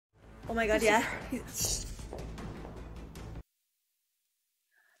Oh my god, yeah.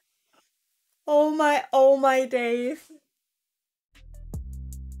 Oh my days.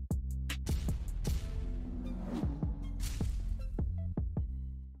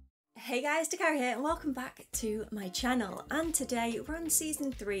 Hey guys, Dakara here and welcome back to my channel, and today we're on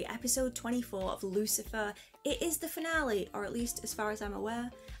season 3 episode 24 of Lucifer. It is the finale, or at least as far as I'm aware.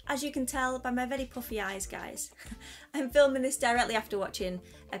 As you can tell by my very puffy eyes, guys. I'm filming this directly after watching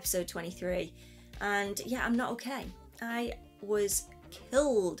episode 23, and yeah, I'm not okay. I was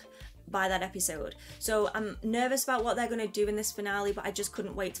killed by that episode, so I'm nervous about what they're going to do in this finale, but I just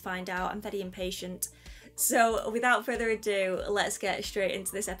couldn't wait to find out. I'm very impatient. So without further ado, let's get straight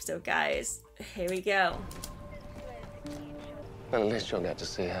into this episode, guys. Here we go. Well, at least you'll get to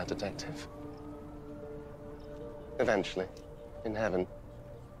see her, Detective. Eventually, in heaven.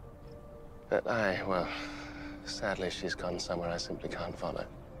 But well, sadly she's gone somewhere I simply can't follow.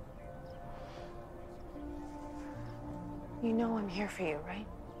 You know I'm here for you, right?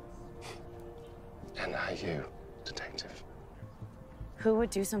 And are you, Detective? Who would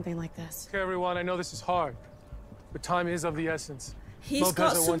do something like this? Okay, everyone, I know this is hard, but time is of the essence. He's Lopez,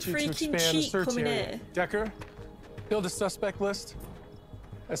 got I some want you to freaking expand the cheek search coming area. here. Decker, build a suspect list.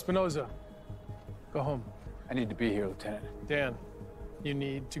 Espinoza, go home. I need to be here, Lieutenant. Dan, you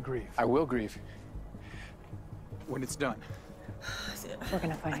need to grieve. I will grieve when it's done. We're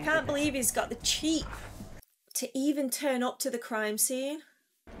gonna find I can't believe he's got the cheek to even turn up to the crime scene.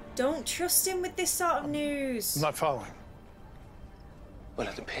 Don't trust him with this sort of news. I'm not following. Well,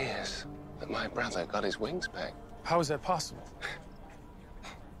 it appears that my brother got his wings back. How is that possible?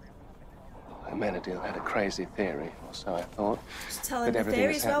 Amenadiel had a crazy theory, or so I thought. Just tell him That the everything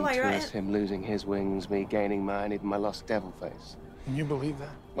theory that's as well while happened you're to at us, it. him losing his wings, me gaining mine, even my lost devil face. Can you believe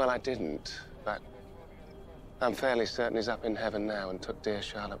that? Well, I didn't, but I'm fairly certain he's up in heaven now and took dear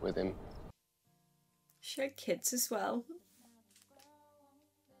Charlotte with him. She had kids as well.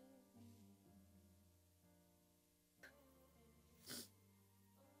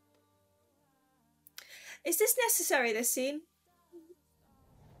 Is this necessary, this scene?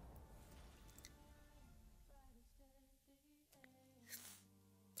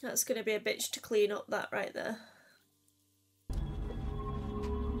 That's gonna be a bitch to clean up that right there.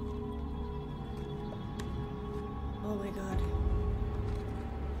 Oh my god.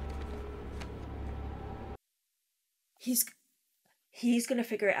 He's gonna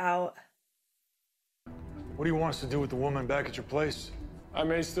figure it out. What do you want us to do with the woman back at your place? I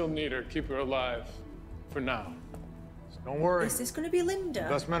may still need her. Keep her alive. For now. Don't worry. Is this gonna be Linda?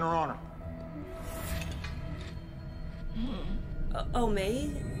 Best men are on her. Oh,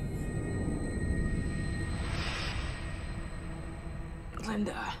 me?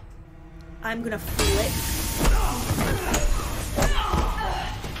 Linda. I'm gonna flip.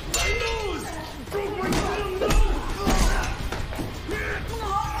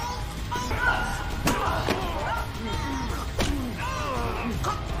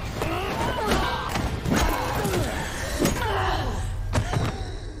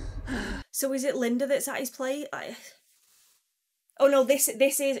 So is it Linda that's at his plate? Oh no, this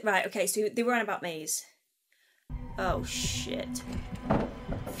is right. Okay, so they were on about Maze. Oh shit. I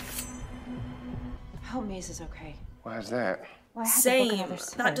hope Maze is okay. Why's that? Well, I had to book Same. another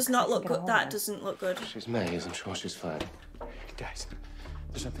That does not look get a good. hold That of her. doesn't look good. She's Maze, I'm sure she's fine. Guys,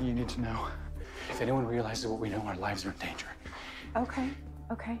 there's something you need to know. If anyone realizes what we know, our lives are in danger. Okay.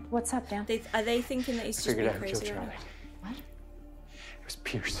 Okay. What's up, Dan? Are they thinking that he's just Figured being out who killed crazy right Charlie. now? What? It was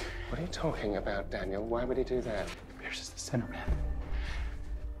Pierce. What are you talking about, Daniel? Why would he do that? Pierce is the center man.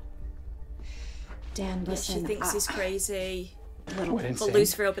 Dan, Yeah, listen. she thinks he's crazy. What, But insane?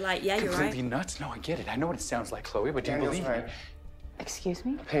 Lucifer will be like, yeah, you're Completely right. nuts? No, I get it. I know what it sounds like, Chloe, but do you Daniel's believe right. me? Excuse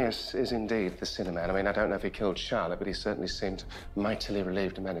me? Pierce is indeed the Cinnamon. I mean, I don't know if he killed Charlotte, but he certainly seemed mightily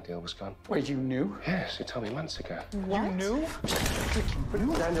relieved Amenadiel was gone. Wait, you knew? Yes, he told me months ago. What? You knew?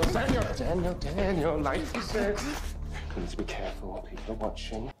 Daniel, like you said. You need to be careful. People are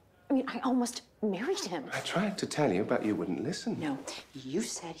watching. I mean, I almost married him. I tried to tell you, but you wouldn't listen. No, you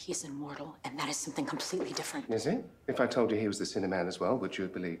said he's immortal, and that is something completely different. Is it? If I told you he was the Cinnamon as well, would you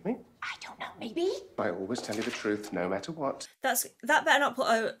have believed me? I don't know, maybe? I always tell you the truth, no matter what. That better not put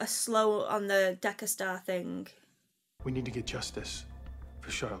a slow on the Decker Star thing. We need to get justice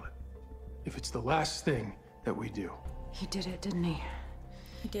for Charlotte. If it's the last thing that we do. He did it, didn't he?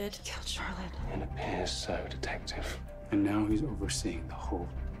 He did. He killed Charlotte. It appears so, Detective. And now he's overseeing the whole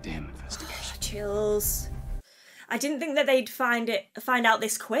damn investigation. Chills. I didn't think that they'd find out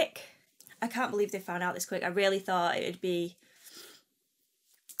this quick. I can't believe they found out this quick. I really thought it would be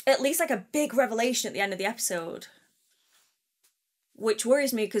at least like a big revelation at the end of the episode. which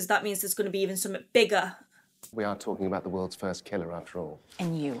worries me because that means there's going to be even something bigger. We are talking about the world's first killer, after all.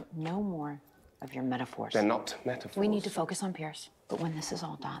 And you, no more of your metaphors. They're not metaphors. We need to focus on Pierce. But when this is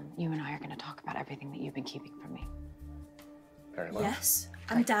all done, you and I are going to talk about everything that you've been keeping from me. Very well. Yes,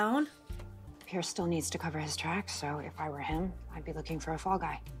 I'm down. Pierce still needs to cover his tracks, so if I were him, I'd be looking for a fall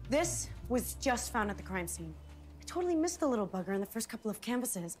guy. This was just found at the crime scene. I totally missed the little bugger in the first couple of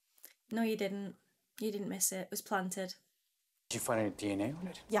canvases. No, you didn't. You didn't miss it. It was planted. Did you find any DNA on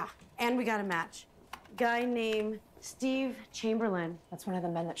it? Yeah, and we got a match. Guy named Steve Chamberlain. That's one of the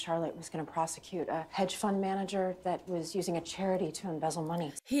men that Charlotte was going to prosecute, a hedge fund manager that was using a charity to embezzle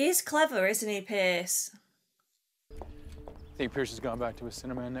money. He is clever, isn't he, Pierce? Think Pierce has gone back to his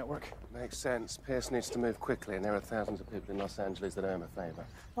Cineman network? Makes sense. Pierce needs to move quickly, and there are thousands of people in Los Angeles that owe him a favor.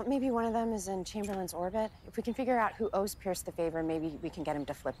 Well, maybe one of them is in Chamberlain's orbit. If we can figure out who owes Pierce the favor, maybe we can get him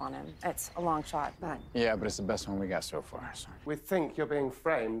to flip on him. It's a long shot, but... Yeah, but it's the best one we got so far, so... We think you're being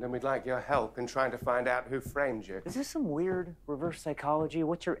framed, and we'd like your help in trying to find out who framed you. Is this some weird reverse psychology?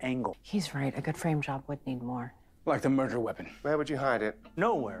 What's your angle? He's right. A good frame job would need more. Like the murder weapon. Where would you hide it?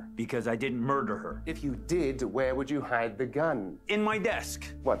 Nowhere, because I didn't murder her. If you did, where would you hide the gun? In my desk.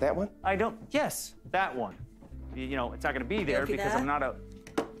 What, that one? I don't... Yes, that one. You know, it's not gonna be there It'll be because there. I'm not a...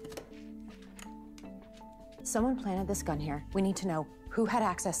 Someone planted this gun here. We need to know who had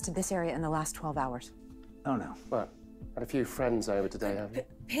access to this area in the last 12 hours. Oh, no. What? Had a few friends over today, have you?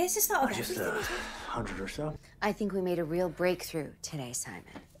 Pierce is thought of Just everything. 100 or so. I think we made a real breakthrough today, Simon.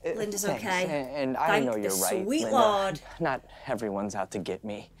 Linda's Thanks. okay. And I Thank know the you're right, sweet Linda. Lord. Not everyone's out to get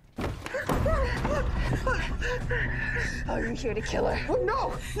me. Oh, you're here to kill her. Oh,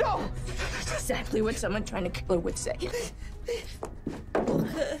 no! No! That's exactly what someone trying to kill her would say.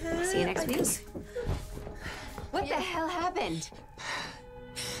 See you next week. What the hell happened?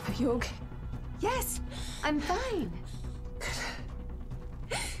 Are you okay? Yes, I'm fine.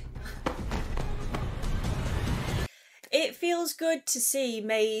 It feels good to see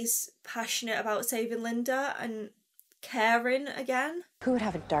May's passionate about saving Linda and caring again. Who would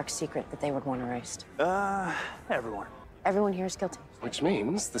have a dark secret that they would want erased? Everyone. Everyone here is guilty. Which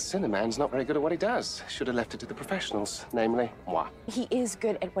means the Cineman's not very good at what he does. Should have left it to the professionals, namely moi. He is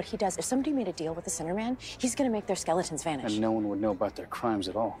good at what he does. If somebody made a deal with the Cinerman, he's gonna make their skeletons vanish. And no one would know about their crimes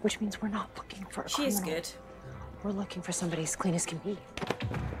at all. Which means we're not looking for a She is criminal. good. We're looking for somebody as clean as can be.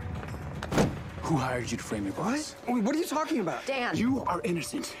 Who hired you to frame your boss? Wait, what are you talking about? Dan. You are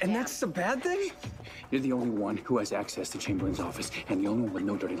innocent. And that's a bad thing? You're the only one who has access to Chamberlain's office, and the only one with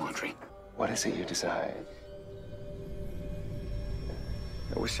no dirty laundry. What is it you decide?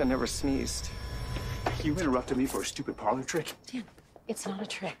 I wish I never sneezed. You interrupted me for a stupid parlor trick? Dan, it's not a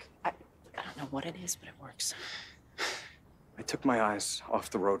trick. I don't know what it is, but it works. I took my eyes off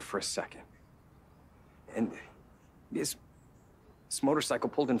the road for a second. And this motorcycle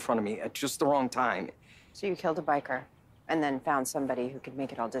pulled in front of me at just the wrong time. So you killed a biker and then found somebody who could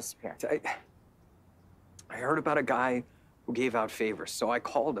make it all disappear. I heard about a guy who gave out favors, so I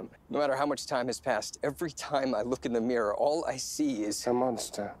called him. No matter how much time has passed, every time I look in the mirror, all I see is A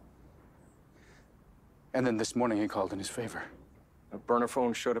monster. And then this morning he called in his favor. a burner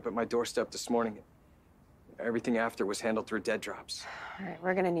phone showed up at my doorstep this morning. Everything after was handled through dead drops. All right,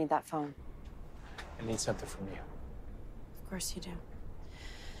 we're gonna need that phone. I need something from you. Of course you do.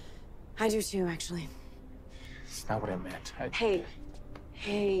 I do too, actually. It's not what I meant.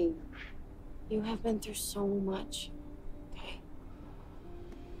 Hey, you have been through so much, okay?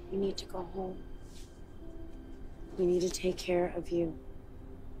 You need to go home. You need to take care of you.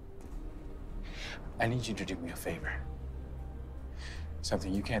 I need you to do me a favor.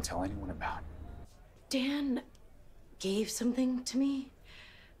 Something you can't tell anyone about. Dan gave something to me,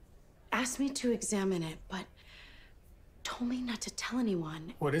 asked me to examine it, but told me not to tell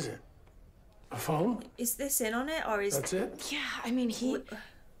anyone. What is it? A phone? Is this in on it, or is... That's it? Yeah, I mean,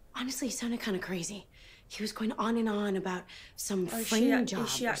 honestly, he sounded kind of crazy. He was going on and on about some Or frame job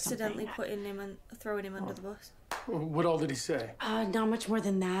is she or accidentally something. putting him and throwing him under the bus? What all did he say? Not much more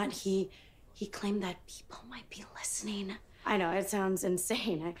than that. He claimed that people might be listening. I know, it sounds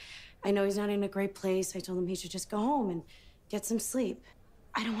insane. I know he's not in a great place. I told him he should just go home and get some sleep.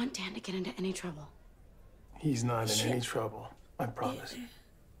 I don't want Dan to get into any trouble. He's not in any trouble, I promise.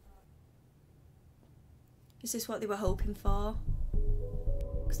 Is this what they were hoping for?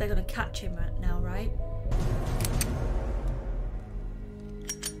 Because they're going to catch him right now, right?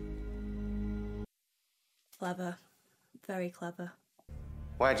 Clever. Very clever.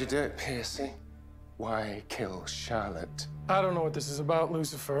 Why'd you do it, Piercy? Why kill Charlotte? I don't know what this is about,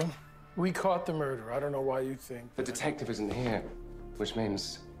 Lucifer. We caught the murderer. I don't know why you think. The detective isn't here, which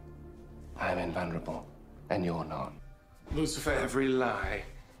means I'm invulnerable, and you're not. Lucifer, For every lie,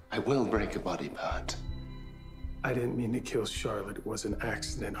 I will break a body part. I didn't mean to kill Charlotte. It was an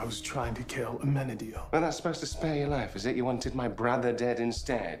accident. I was trying to kill Amenadiel. Well, that's supposed to spare your life, is it? You wanted my brother dead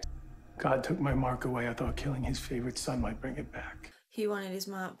instead. God took my mark away. I thought killing his favorite son might bring it back. He wanted his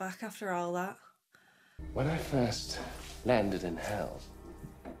mark back after all that. When I first landed in hell,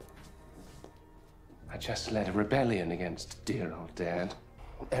 I just led a rebellion against dear old Dad.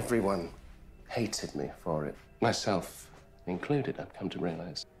 Everyone hated me for it, myself included, I've come to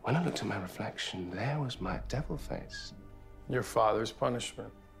realize. When I looked at my reflection, there was my devil face. Your father's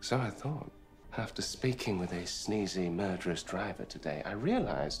punishment. So I thought. After speaking with a sneezy, murderous driver today, I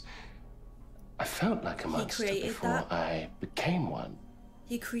realized I felt like a monster before I became one.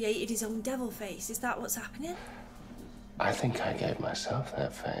 He created his own devil face. Is that what's happening? I think I gave myself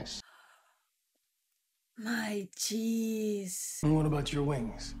that face. My jeez. And what about your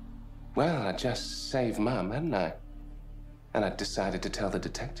wings? Well, I just saved Mum, hadn't I? And I decided to tell the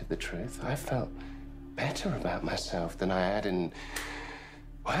detective the truth. I felt better about myself than I had in,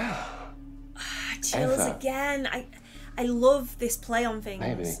 well, chills ever. Again. I love this play on things.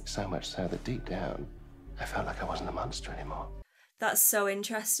 Maybe so much so that deep down, I felt like I wasn't a monster anymore. That's so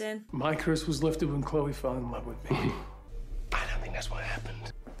interesting. My curse was lifted when Chloe fell in love with me. I don't think that's what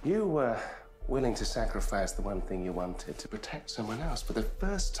happened. You were willing to sacrifice the one thing you wanted to protect someone else. For the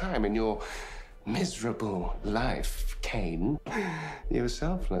first time in your miserable life, Cain, you were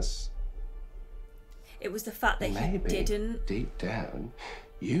selfless. It was the fact that Maybe, he didn't. Deep down,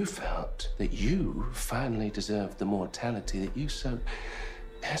 you felt that you finally deserved the mortality that you so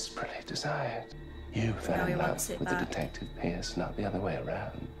desperately desired. You fell in love with the detective Pierce, not the other way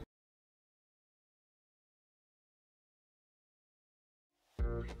around.